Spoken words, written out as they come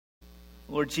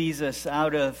Lord Jesus,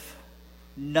 out of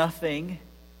nothing,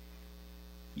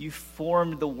 you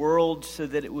formed the world so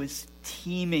that it was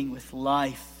teeming with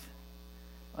life,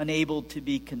 unable to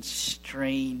be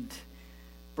constrained,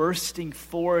 bursting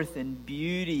forth in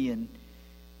beauty and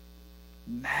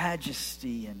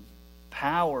majesty and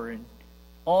power and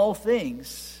all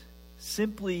things.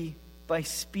 Simply by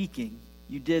speaking,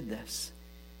 you did this.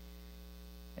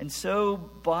 And so,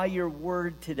 by your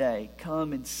word today,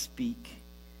 come and speak.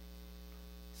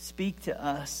 Speak to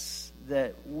us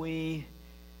that we,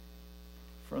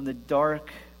 from the dark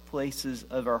places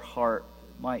of our heart,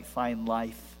 might find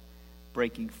life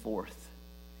breaking forth.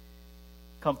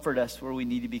 Comfort us where we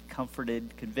need to be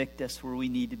comforted. Convict us where we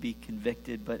need to be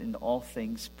convicted. But in all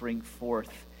things, bring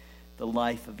forth the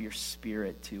life of your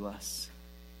Spirit to us.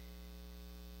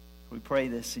 We pray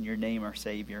this in your name, our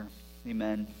Savior.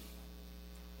 Amen.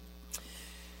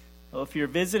 Well, if you're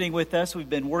visiting with us, we've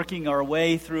been working our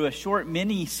way through a short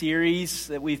mini-series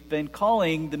that we've been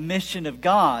calling The Mission of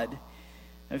God.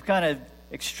 We've kind of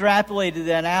extrapolated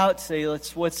that out, say,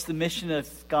 what's the mission of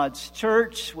God's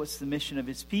church? What's the mission of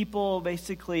His people?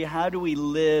 Basically, how do we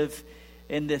live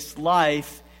in this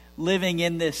life, living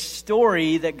in this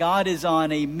story that God is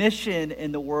on a mission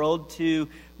in the world to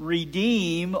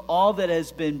redeem all that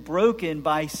has been broken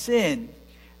by sin.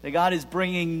 That God is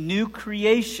bringing new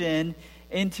creation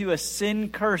into a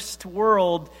sin-cursed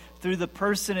world through the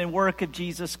person and work of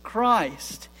Jesus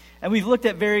Christ. And we've looked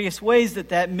at various ways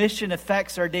that mission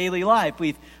affects our daily life.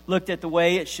 We've looked at the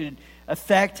way it should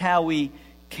affect how we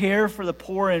care for the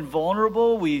poor and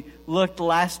vulnerable. We looked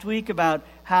last week about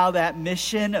how that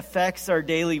mission affects our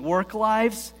daily work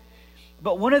lives.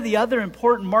 But one of the other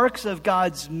important marks of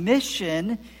God's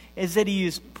mission is that He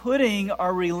is putting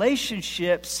our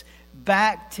relationships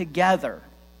back together.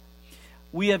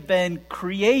 We have been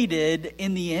created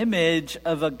in the image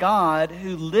of a God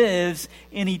who lives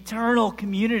in eternal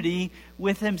community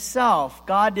with Himself.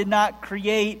 God did not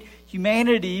create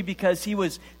humanity because He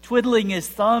was twiddling His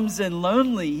thumbs and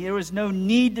lonely. There was no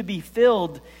need to be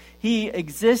filled. He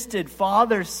existed,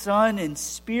 Father, Son, and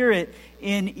Spirit,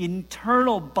 in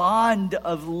eternal bond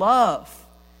of love.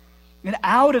 And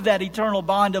out of that eternal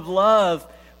bond of love,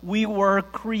 we were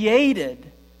created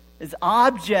as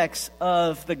objects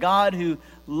of the God who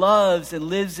loves and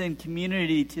lives in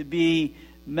community, to be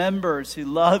members who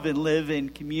love and live in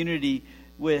community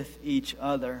with each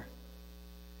other.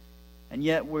 And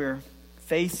yet we're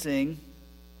facing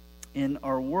in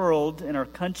our world, in our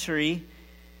country,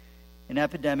 an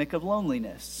epidemic of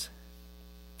loneliness.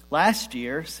 Last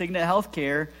year, Cigna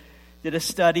Healthcare did a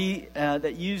study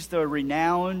that used the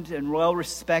renowned and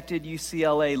well-respected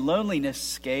UCLA loneliness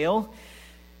scale.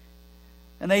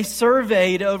 And they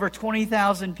surveyed over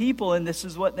 20,000 people, and this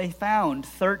is what they found.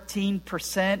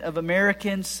 13% of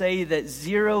Americans say that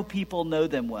 0 people know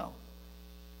them well.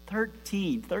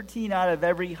 13 out of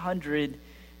every 100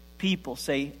 people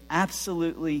say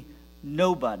absolutely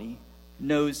nobody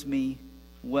knows me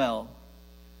well.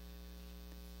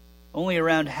 Only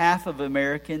around half of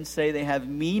Americans say they have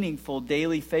meaningful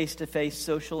daily face-to-face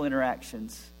social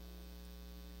interactions.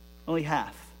 Only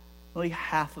half. Only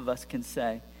half of us can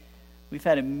say we've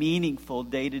had a meaningful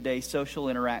day-to-day social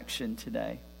interaction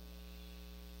today.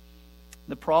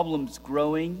 The problem's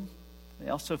growing. They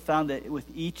also found that with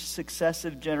each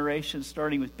successive generation,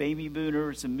 starting with baby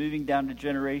boomers and moving down to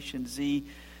Generation Z,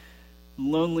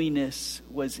 loneliness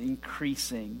was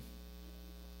increasing.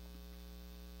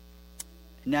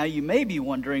 Now you may be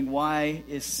wondering, why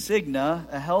is Cigna,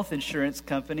 a health insurance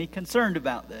company, concerned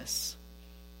about this?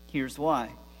 Here's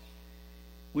why.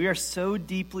 We are so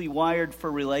deeply wired for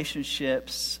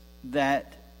relationships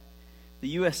that the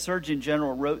U.S. Surgeon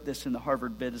General wrote this in the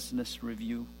Harvard Business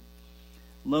Review.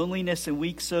 Loneliness and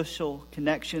weak social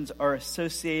connections are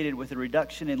associated with a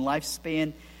reduction in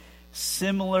lifespan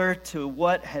similar to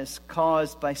what has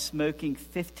caused by smoking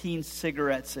 15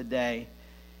 cigarettes a day,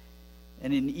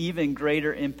 and an even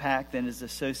greater impact than is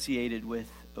associated with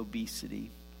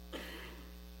obesity.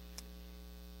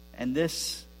 And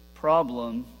this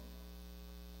problem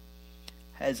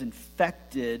has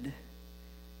infected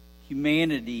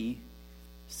humanity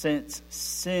since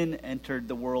sin entered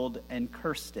the world and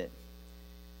cursed it.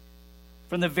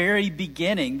 From the very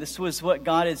beginning, this was what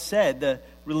God had said. The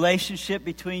relationship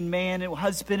between man and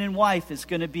husband and wife is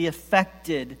going to be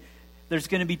affected. There's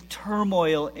going to be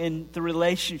turmoil in the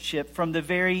relationship. From the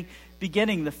very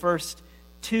beginning, the first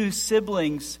 2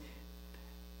 siblings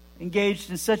engaged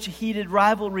in such a heated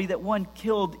rivalry that one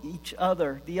killed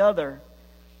the other.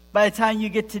 By the time you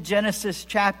get to Genesis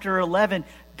chapter 11,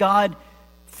 God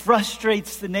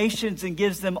frustrates the nations and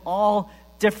gives them all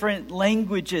different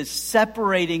languages,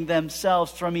 separating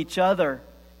themselves from each other,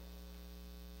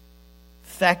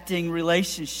 affecting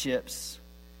relationships.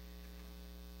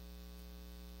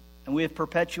 And we have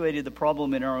perpetuated the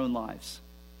problem in our own lives.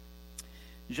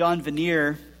 Jean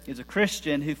Vanier is a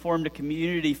Christian who formed a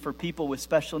community for people with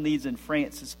special needs in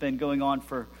France. It's been going on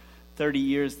for 30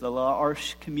 years. The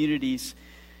L'Arche communities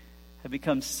have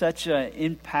become such an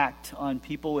impact on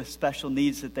people with special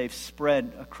needs that they've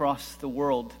spread across the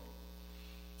world.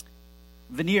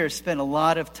 Vanier spent a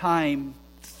lot of time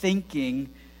thinking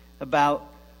about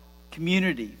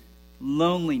community,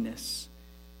 loneliness,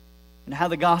 and how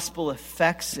the gospel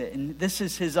affects it. And this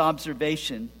is his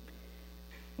observation.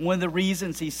 One of the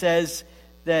reasons he says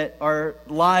that our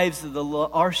lives of the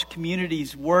L'Arche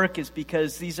communities work is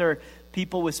because these are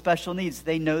people with special needs.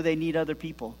 They know they need other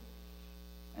people.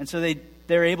 And so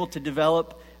they're able to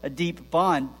develop a deep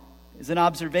bond. As an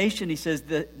observation, he says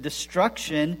the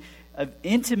destruction of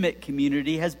intimate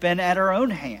community has been at our own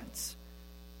hands.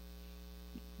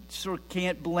 Sort of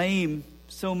can't blame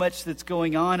so much that's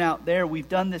going on out there. We've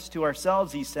done this to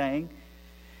ourselves, he's saying.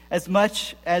 As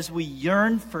much as we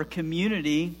yearn for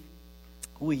community,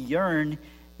 we yearn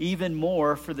even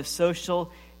more for the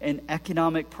social and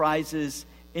economic prizes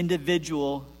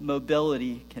individual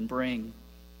mobility can bring.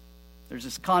 There's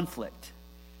this conflict.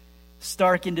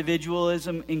 Stark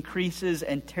individualism increases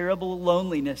and terrible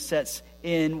loneliness sets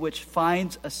in, which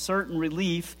finds a certain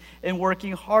relief in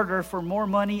working harder for more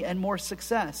money and more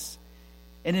success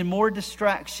and in more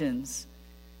distractions,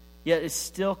 yet is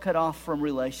still cut off from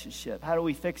relationship. How do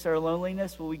we fix our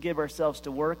loneliness? Well, we give ourselves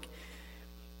to work,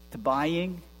 to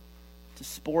buying, to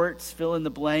sports, fill in the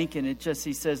blank, and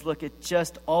he says, look, it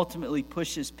just ultimately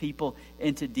pushes people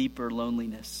into deeper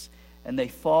loneliness. And they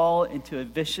fall into a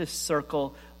vicious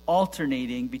circle,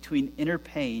 alternating between inner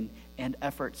pain and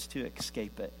efforts to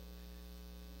escape it.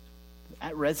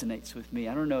 That resonates with me.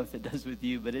 I don't know if it does with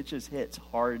you, but it just hits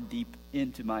hard deep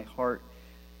into my heart.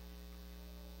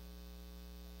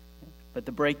 But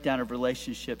the breakdown of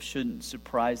relationships shouldn't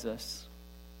surprise us,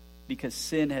 because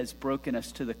sin has broken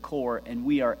us to the core, and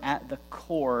we are at the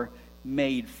core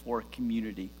made for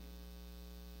community.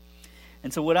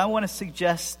 And so what I want to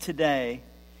suggest today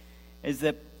is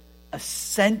that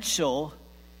essential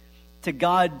to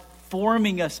God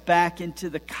forming us back into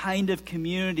the kind of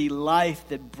community life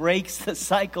that breaks the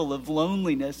cycle of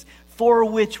loneliness for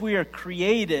which we are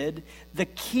created, the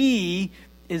key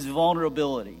is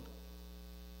vulnerability.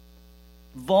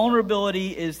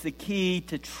 Vulnerability is the key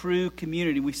to true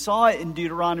community. We saw it in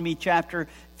Deuteronomy chapter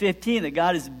 15, that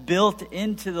God has built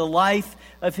into the life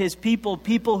of his people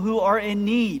who are in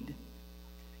need.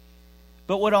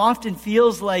 But what often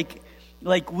feels like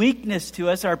weakness to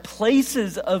us are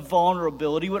places of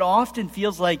vulnerability. What often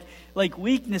feels like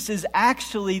weakness is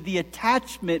actually the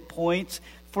attachment points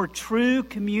for true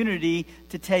community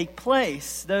to take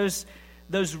place. Those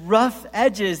rough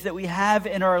edges that we have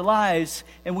in our lives,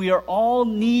 and we are all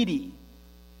needy.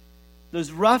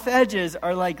 Those rough edges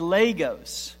are like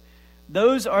Legos.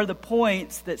 Those are the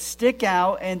points that stick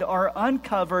out and are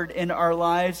uncovered in our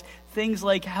lives. Things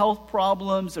like health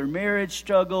problems or marriage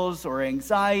struggles or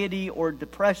anxiety or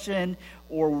depression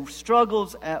or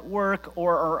struggles at work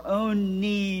or our own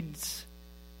needs,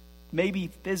 maybe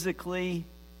physically.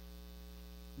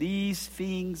 These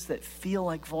things that feel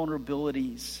like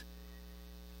vulnerabilities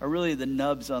are really the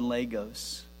nubs on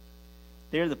Legos.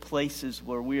 They're the places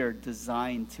where we are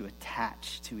designed to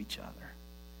attach to each other.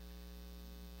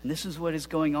 And this is what is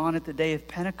going on at the day of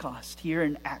Pentecost here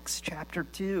in Acts chapter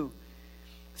 2.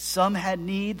 Some had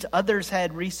needs, others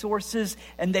had resources,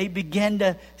 and they began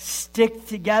to stick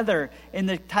together in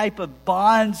the type of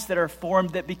bonds that are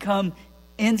formed that become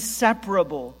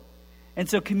inseparable. And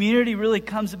so community really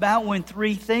comes about when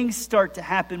three things start to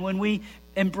happen, when we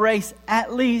embrace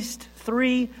at least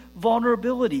three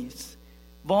vulnerabilities.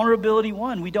 Vulnerability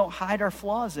 1, we don't hide our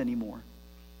flaws anymore.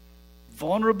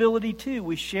 Vulnerability 2,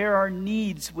 we share our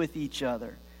needs with each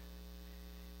other.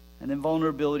 And then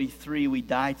vulnerability 3, we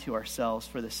die to ourselves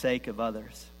for the sake of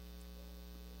others.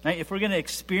 Right? If we're going to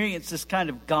experience this kind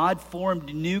of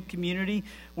God-formed new community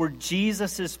where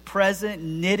Jesus is present,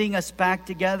 knitting us back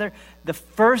together, the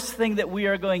first thing that we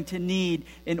are going to need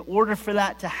in order for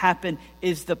that to happen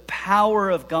is the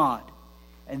power of God.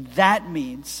 And that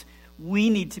means we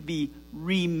need to be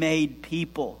remade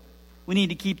people. We need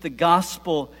to keep the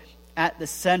gospel at the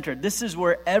center. This is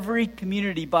where every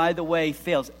community, by the way,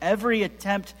 fails. Every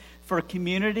attempt for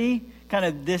community, kind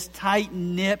of this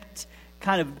tight-knit,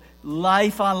 kind of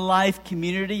life-on-life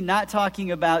community, not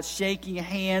talking about shaking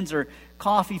hands or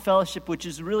coffee fellowship, which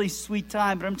is a really sweet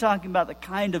time, but I'm talking about the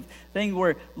kind of thing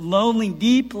where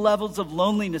deep levels of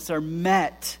loneliness are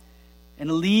met and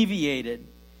alleviated.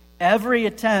 Every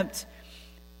attempt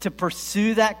to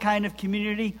pursue that kind of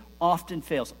community often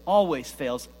fails, always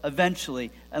fails, eventually,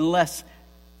 unless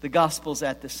the gospel's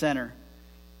at the center.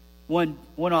 One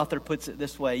author puts it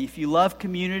this way: if you love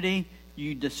community,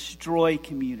 you destroy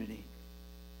community.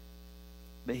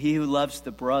 But he who loves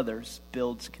the brothers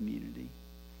builds community.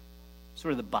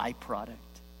 Sort of the byproduct.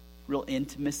 Real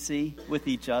intimacy with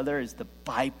each other is the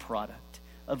byproduct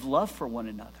of love for one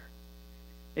another.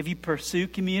 If you pursue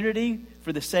community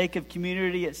for the sake of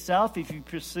community itself, if you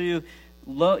pursue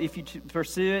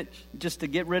it just to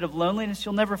get rid of loneliness,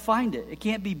 you'll never find it. It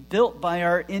can't be built by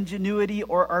our ingenuity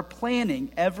or our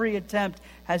planning. Every attempt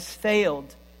has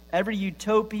failed. Every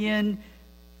utopian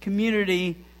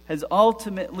community has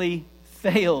ultimately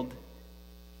failed.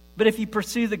 But if you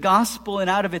pursue the gospel and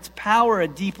out of its power, a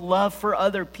deep love for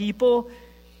other people,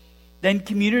 then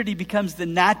community becomes the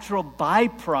natural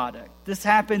byproduct. This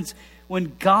happens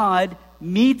when God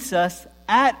meets us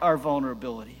at our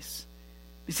vulnerabilities.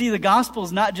 You see, the gospel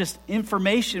is not just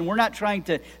information. We're not trying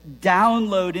to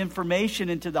download information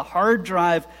into the hard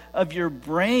drive of your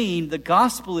brain. The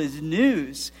gospel is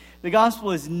news. The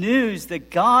gospel is news that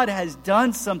God has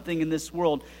done something in this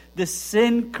world, this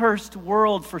sin-cursed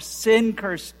world for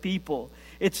sin-cursed people.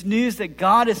 It's news that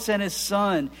God has sent His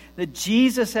Son, that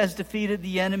Jesus has defeated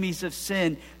the enemies of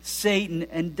sin, Satan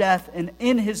and death, and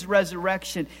in His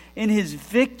resurrection, in His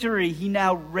victory, He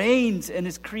now reigns and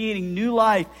is creating new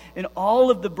life in all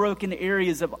of the broken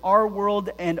areas of our world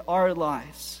and our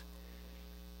lives.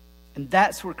 And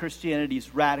that's where Christianity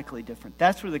is radically different.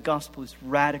 That's where the gospel is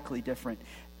radically different.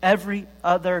 Every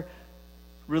other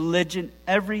religion,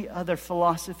 every other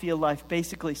philosophy of life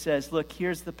basically says, look,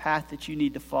 here's the path that you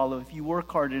need to follow. If you work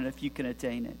hard enough, you can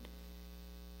attain it.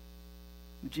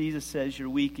 Jesus says, you're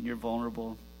weak and you're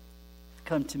vulnerable.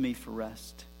 Come to me for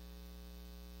rest.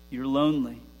 You're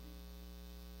lonely.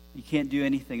 You can't do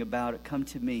anything about it. Come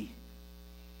to me.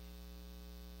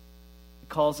 It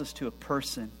calls us to a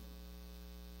person.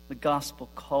 The gospel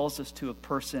calls us to a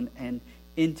person and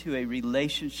into a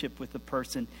relationship with a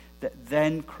person that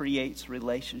then creates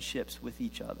relationships with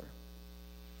each other.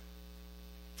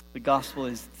 The gospel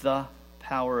is the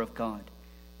power of God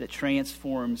that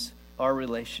transforms our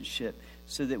relationship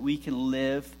so that we can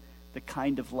live the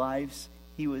kind of lives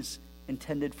He was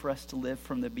intended for us to live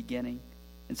from the beginning.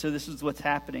 And so this is what's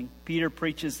happening. Peter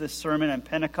preaches this sermon on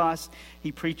Pentecost.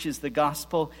 He preaches the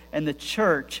gospel, and the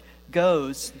church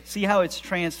goes. See how it's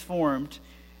transformed.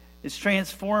 It's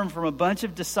transformed from a bunch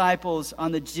of disciples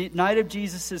on the night of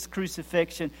Jesus'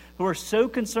 crucifixion who are so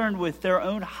concerned with their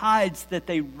own hides that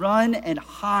they run and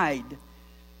hide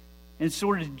and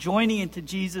sort of joining into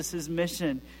Jesus'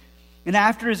 mission. And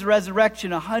after His resurrection,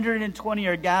 120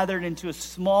 are gathered into a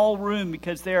small room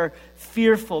because they are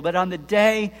fearful. But on the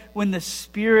day when the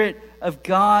Spirit of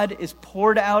God is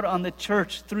poured out on the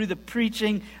church through the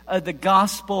preaching of the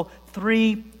gospel,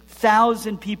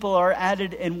 3,000 people are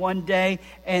added in one day,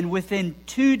 and within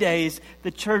 2 days,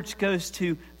 the church goes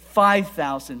to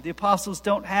 5,000. The apostles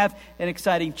don't have an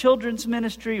exciting children's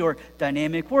ministry or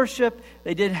dynamic worship.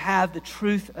 They did have the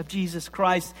truth of Jesus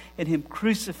Christ and Him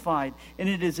crucified. And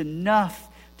it is enough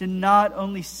to not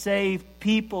only save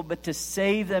people, but to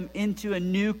save them into a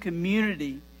new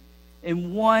community.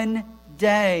 In one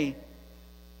day,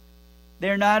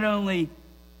 they're not only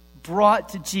brought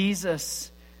to Jesus,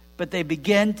 but they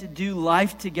begin to do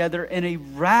life together in a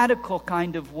radical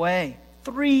kind of way.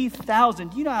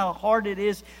 3,000. Do you know how hard it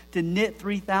is to knit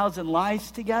 3,000 lives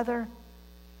together?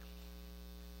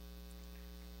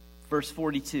 Verse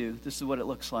 42, this is what it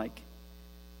looks like.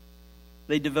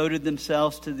 They devoted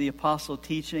themselves to the apostle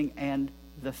teaching and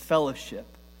the fellowship.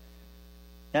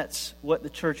 That's what the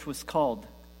church was called,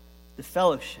 the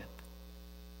fellowship.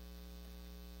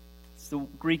 The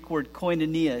Greek word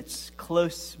koinonia. It's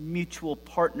close mutual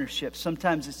partnership.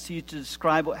 Sometimes it's used to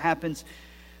describe what happens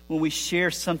when we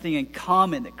share something in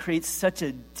common that creates such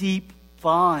a deep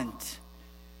bond,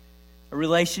 a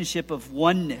relationship of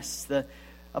oneness. The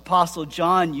Apostle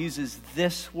John uses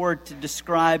this word to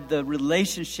describe the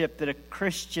relationship that a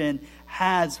Christian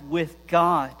has with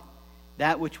God.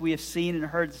 That which we have seen and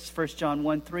heard, this is 1 John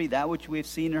 1:3. That which we have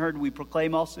seen and heard, we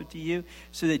proclaim also to you,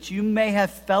 so that you may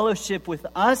have fellowship with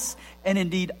us. And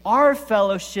indeed, our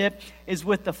fellowship is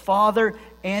with the Father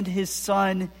and His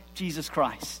Son, Jesus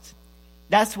Christ.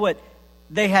 That's what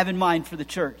they have in mind for the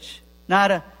church.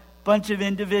 Not a bunch of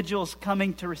individuals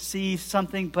coming to receive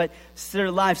something, but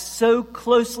their lives so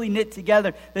closely knit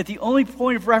together that the only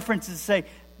point of reference is to say,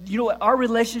 you know what our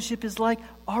relationship is like?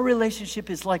 Our relationship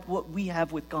is like what we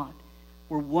have with God.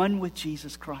 We're one with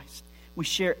Jesus Christ. We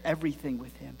share everything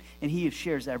with him, and he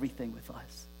shares everything with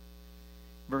us.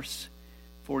 Verse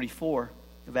 44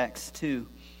 of Acts 2.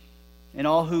 And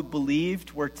all who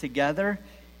believed were together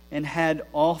and had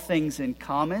all things in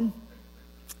common.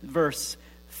 Verse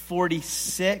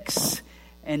 46.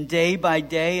 And day by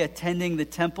day attending the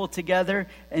temple together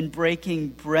and breaking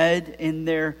bread in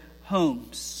their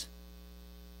homes.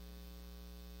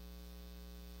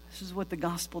 This is what the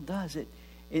gospel does.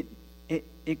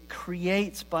 It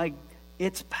creates, by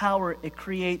its power, it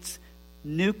creates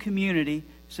new community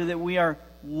so that we are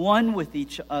one with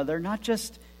each other, not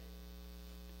just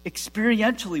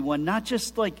experientially one, not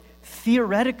just like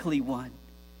theoretically one.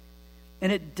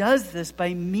 And it does this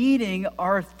by meeting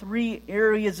our three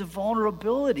areas of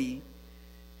vulnerability.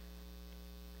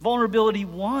 Vulnerability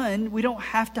one, we don't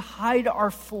have to hide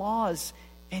our flaws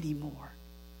anymore.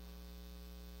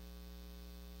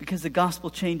 Because the gospel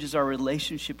changes our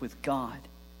relationship with God.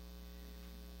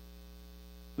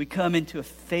 We come into a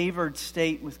favored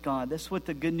state with God. That's what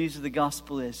the good news of the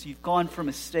gospel is. You've gone from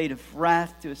a state of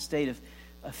wrath to a state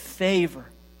of favor.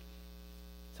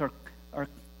 It's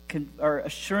our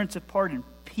assurance of pardon,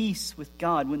 peace with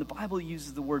God. When the Bible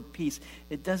uses the word peace,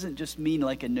 it doesn't just mean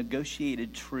like a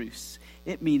negotiated truce.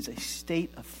 It means a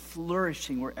state of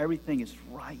flourishing where everything is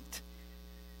right.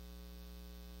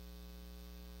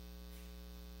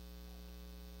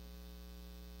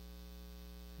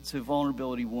 So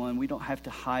vulnerability one, we don't have to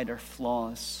hide our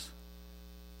flaws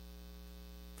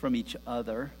from each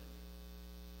other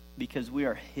because we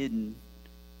are hidden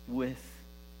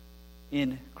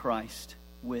in Christ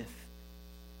with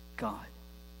God.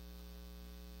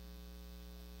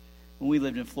 When we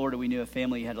lived in Florida, we knew a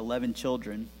family had 11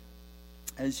 children.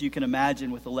 As you can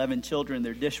imagine, with 11 children,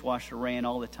 their dishwasher ran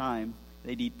all the time.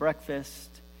 They'd eat breakfast,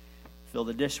 fill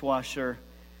the dishwasher,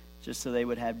 just so they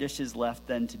would have dishes left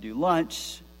then to do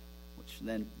lunch, which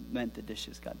then meant the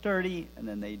dishes got dirty, and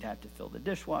then they'd have to fill the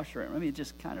dishwasher. I mean, it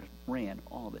just kind of ran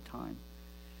all the time.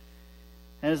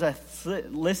 And as I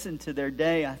listened to their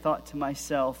day, I thought to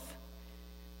myself,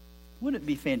 wouldn't it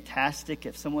be fantastic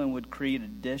if someone would create a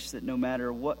dish that no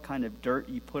matter what kind of dirt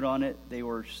you put on it, they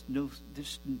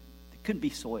couldn't be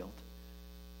soiled.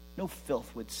 No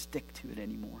filth would stick to it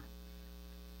anymore.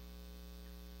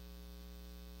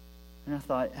 And I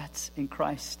thought, that's in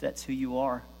Christ, that's who you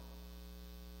are.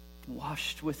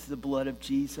 Washed with the blood of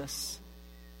Jesus.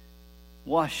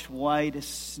 Washed white as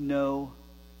snow.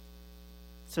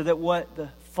 So that what the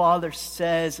Father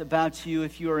says about you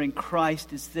if you are in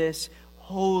Christ is this: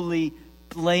 holy,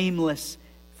 blameless,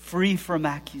 free from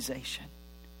accusation.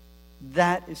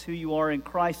 That is who you are in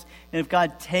Christ. And if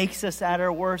God takes us at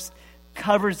our worst,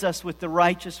 covers us with the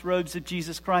righteous robes of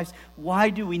Jesus Christ, why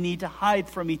do we need to hide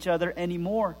from each other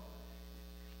anymore?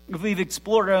 If we've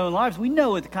explored our own lives, we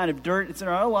know the kind of dirt that's in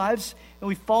our own lives, and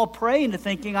we fall prey into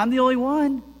thinking, I'm the only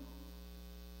one.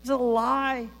 It's a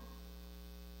lie.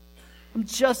 I'm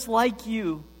just like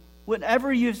you.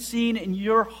 Whatever you've seen in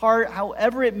your heart,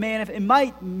 however it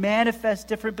might manifest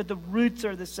different, but the roots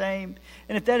are the same.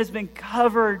 And if that has been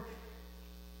covered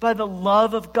by the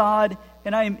love of God,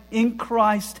 and I am in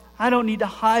Christ, I don't need to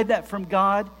hide that from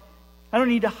God. I don't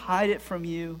need to hide it from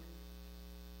you.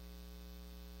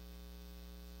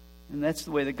 And that's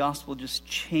the way the gospel just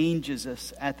changes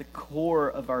us at the core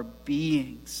of our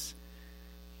beings.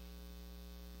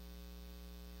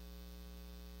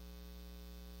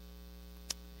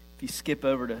 If you skip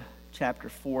over to chapter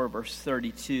 4, verse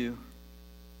 32.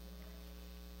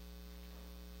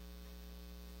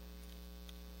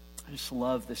 I just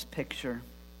love this picture.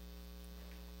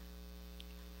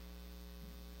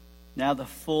 Now the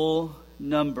full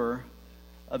number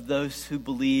of those who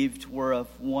believed were of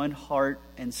one heart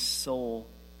and soul.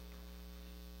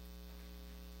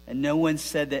 And no one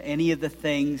said that any of the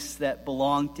things that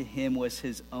belonged to him was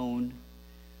his own,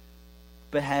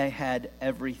 but had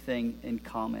everything in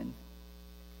common.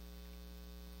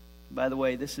 By the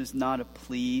way, this is not a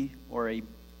plea or a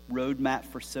roadmap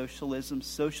for socialism.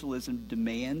 Socialism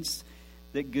demands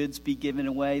that goods be given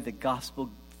away. The gospel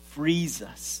frees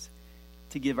us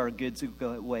to give our goods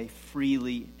away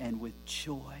freely and with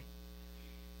joy.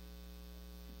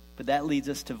 But that leads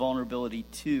us to vulnerability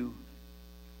too.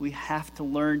 We have to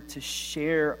learn to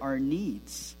share our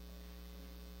needs.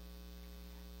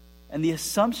 And the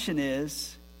assumption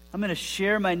is, I'm going to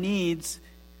share my needs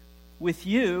with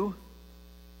you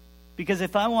because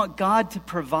if I want God to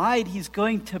provide, He's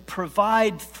going to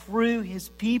provide through His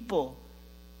people.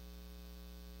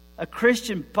 A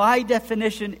Christian, by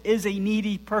definition, is a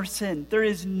needy person. There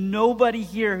is nobody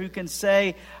here who can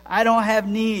say, I don't have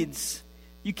needs.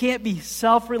 You can't be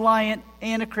self-reliant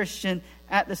and a Christian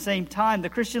at the same time. The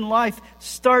Christian life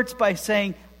starts by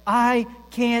saying, I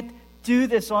can't do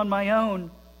this on my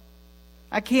own.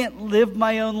 I can't live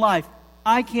my own life.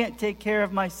 I can't take care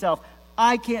of myself.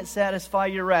 I can't satisfy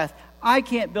your wrath. I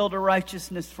can't build a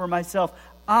righteousness for myself.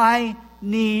 I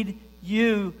need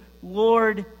you,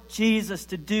 Lord Jesus,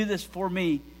 to do this for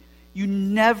me. You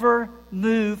never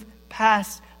move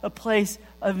past a place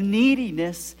of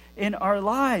neediness in our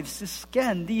lives. This,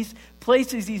 again, these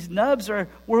places, these nubs are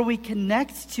where we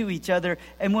connect to each other.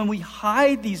 And when we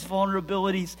hide these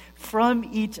vulnerabilities from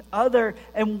each other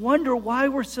and wonder why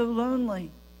we're so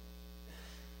lonely,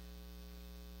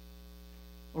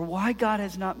 or why God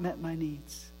has not met my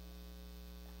needs,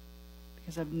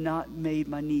 because I've not made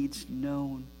my needs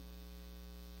known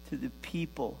to the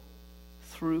people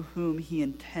through whom He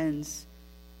intends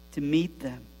to meet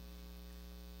them.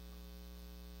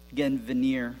 Again,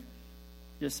 Veneer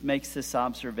just makes this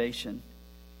observation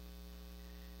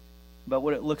about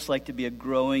what it looks like to be a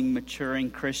growing,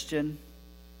 maturing Christian.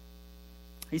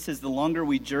 He says the longer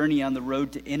we journey on the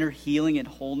road to inner healing and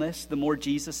wholeness, the more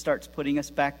Jesus starts putting us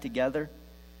back together,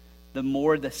 the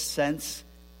more the sense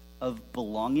of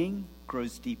belonging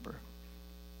grows deeper.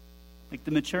 Like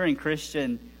the maturing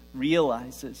Christian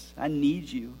realizes, I need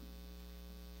you.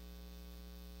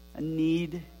 I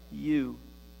need you.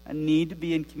 I need to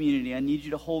be in community. I need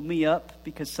you to hold me up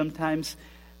because sometimes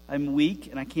I'm weak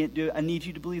and I can't do it. I need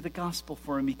you to believe the gospel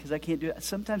for me because I can't do it.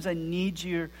 Sometimes I need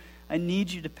you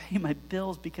to pay my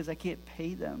bills because I can't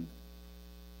pay them.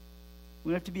 We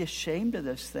don't have to be ashamed of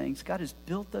those things. God has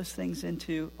built those things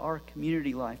into our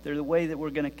community life. They're the way that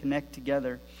we're going to connect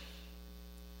together.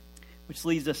 Which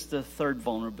leads us to the third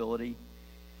vulnerability.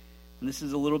 And this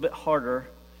is a little bit harder.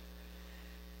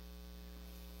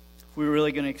 If we're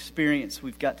really going to experience,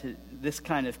 we've got to this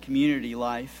kind of community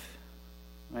life,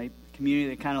 right?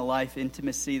 Community, the kind of life,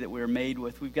 intimacy that we're made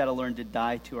with, we've got to learn to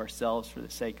die to ourselves for the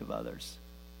sake of others.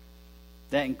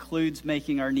 That includes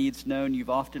making our needs known. You've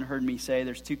often heard me say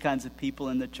there's two kinds of people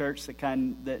in the church,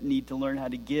 that need to learn how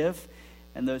to give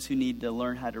and those who need to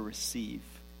learn how to receive.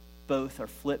 Both are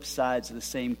flip sides of the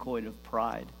same coin of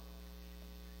pride.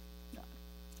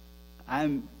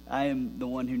 I am the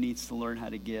one who needs to learn how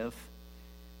to give.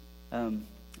 I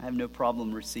have no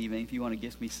problem receiving. If you want to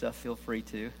gift me stuff, feel free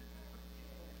to.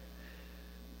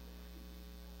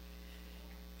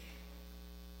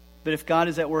 But if God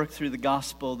is at work through the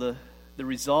gospel, the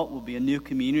result will be a new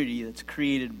community that's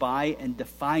created by and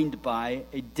defined by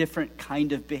a different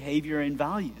kind of behavior and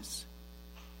values.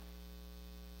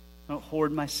 I don't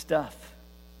hoard my stuff.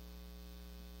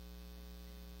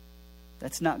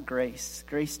 That's not grace.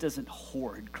 Grace doesn't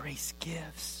hoard. Grace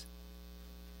gives.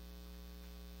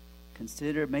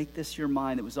 Make this your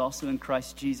mind that was also in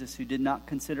Christ Jesus, who did not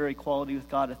consider equality with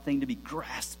God a thing to be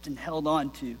grasped and held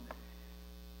on to,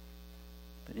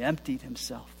 but emptied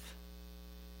himself,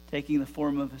 taking the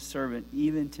form of a servant,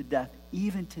 even to death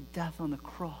on the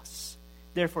cross.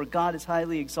 Therefore, God has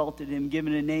highly exalted him,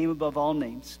 given a name above all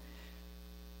names.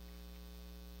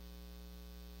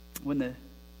 When the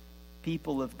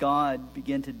people of God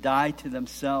begin to die to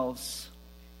themselves,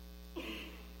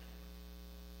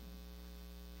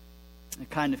 the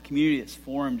kind of community that's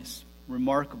formed is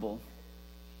remarkable.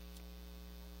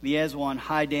 The Aswan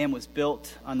High Dam was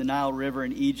built on the Nile River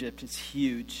in Egypt. It's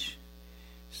huge.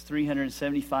 It's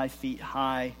 375 feet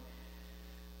high,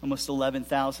 almost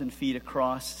 11,000 feet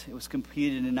across. It was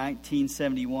completed in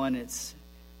 1971. Its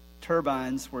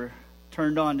turbines were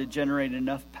turned on to generate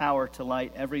enough power to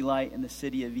light every light in the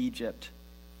city of Egypt.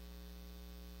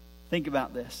 Think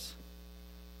about this.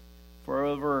 For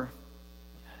over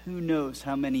who knows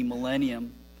how many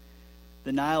millennium,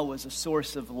 the Nile was a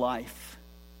source of life.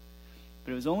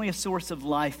 But it was only a source of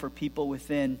life for people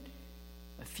within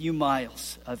a few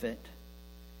miles of it.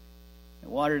 It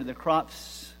watered the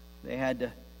crops. They had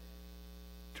to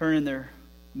turn in their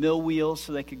mill wheels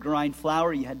so they could grind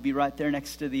flour. You had to be right there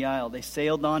next to the aisle. They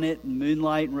sailed on it in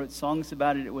moonlight and wrote songs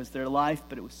about it. It was their life,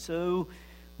 but it was so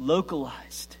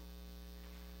localized.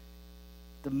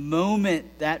 The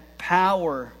moment that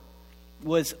power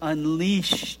was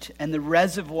unleashed and the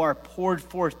reservoir poured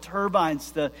forth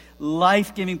turbines, the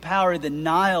life-giving power of the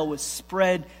Nile was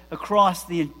spread across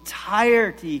the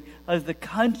entirety of the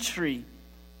country.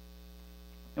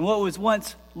 And what was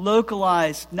once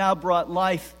localized now brought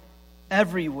life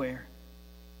everywhere.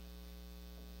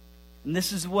 And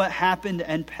this is what happened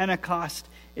at Pentecost,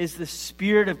 is the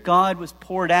Spirit of God was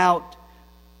poured out.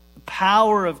 The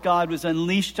power of God was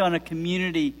unleashed on a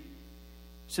community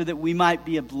so that we might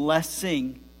be a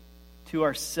blessing to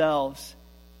ourselves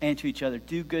and to each other.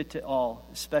 Do good to all,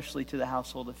 especially to the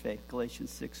household of faith.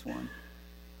 Galatians 6:1.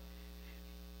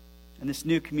 And this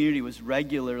new community was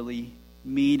regularly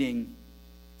meeting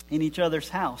in each other's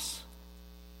house.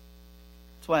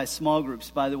 That's why small groups,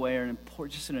 by the way, are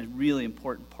just a really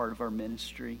important part of our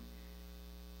ministry.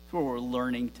 It's where we're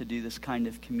learning to do this kind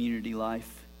of community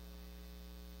life.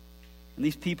 And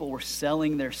these people were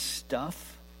selling their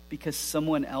stuff because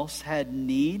someone else had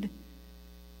need.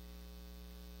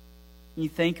 You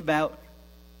think about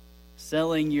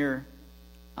selling your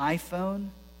iPhone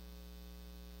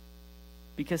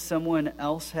because someone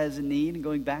else has a need and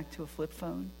going back to a flip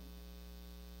phone.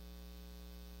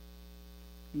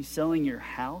 You selling your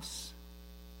house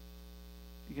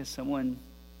because someone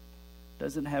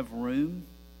doesn't have room,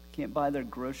 can't buy their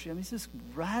grocery. I mean, it's this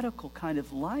radical kind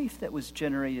of life that was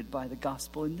generated by the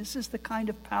gospel. And this is the kind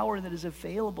of power that is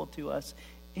available to us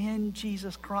in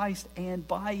Jesus Christ and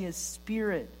by His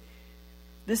Spirit.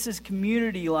 This is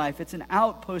community life. It's an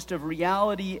outpost of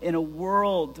reality in a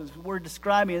world, as we're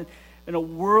describing it, in a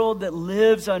world that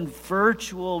lives on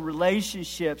virtual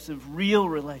relationships of real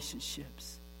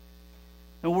relationships.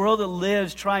 A world that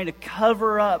lives trying to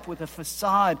cover up with a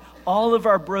facade all of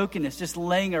our brokenness, just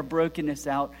laying our brokenness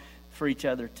out for each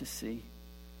other to see.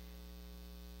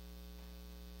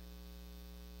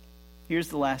 Here's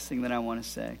the last thing that I want to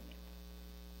say.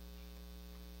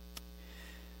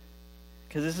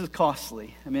 Because this is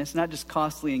costly. I mean, it's not just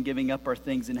costly in giving up our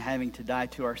things and having to die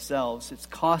to ourselves. It's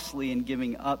costly in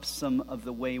giving up some of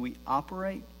the way we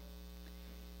operate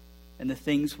and the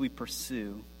things we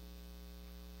pursue.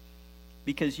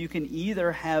 Because you can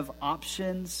either have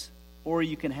options or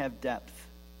you can have depth.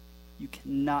 You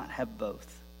cannot have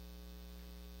both.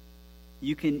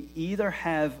 You can either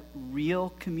have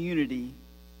real community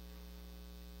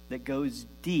that goes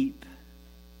deep,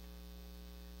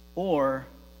 or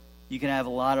you can have a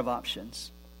lot of options.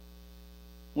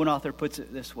 One author puts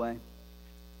it this way.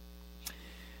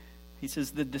 He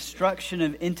says, the destruction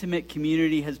of intimate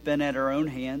community has been at our own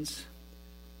hands.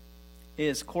 It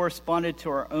has corresponded to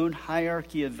our own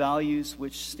hierarchy of values,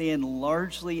 which stand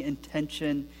largely in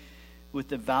tension with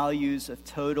the values of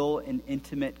total and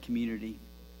intimate community.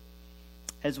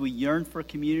 As we yearn for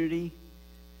community,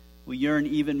 we yearn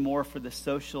even more for the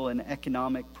social and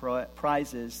economic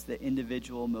prizes that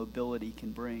individual mobility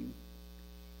can bring.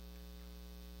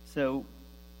 So,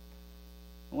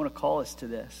 I want to call us to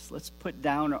this. Let's put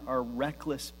down our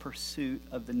reckless pursuit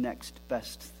of the next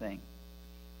best thing.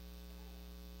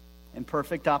 And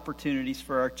perfect opportunities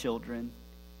for our children,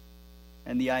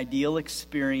 and the ideal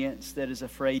experience that is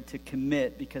afraid to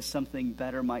commit because something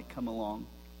better might come along.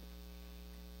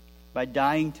 By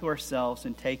dying to ourselves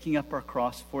and taking up our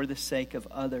cross for the sake of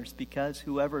others, because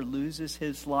whoever loses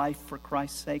his life for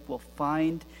Christ's sake will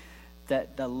find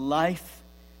that the life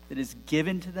that is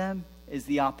given to them is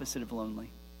the opposite of lonely.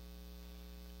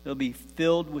 They'll be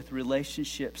filled with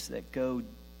relationships that go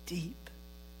deep,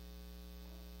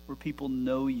 where people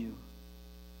know you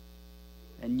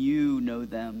and you know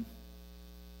them.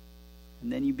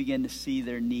 And then you begin to see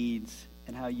their needs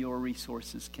and how your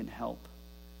resources can help.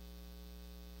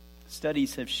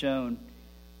 Studies have shown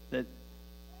that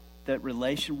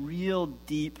real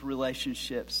deep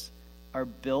relationships are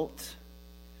built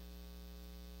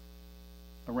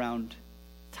around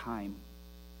time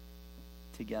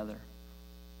together.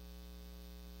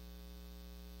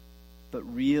 But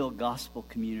real gospel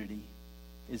community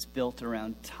is built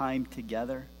around time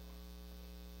together,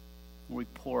 where we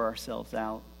pour ourselves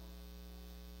out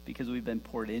because we've been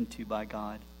poured into by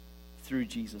God through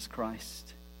Jesus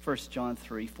Christ. 1 John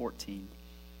 3:14.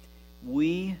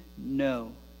 We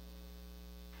know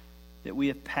that we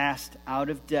have passed out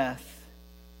of death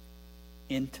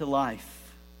into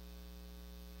life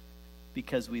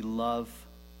because we love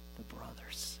the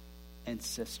brothers and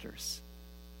sisters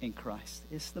in Christ.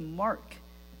 It's the mark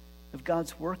of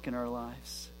God's work in our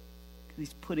lives, because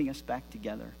He's putting us back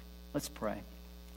together. Let's pray.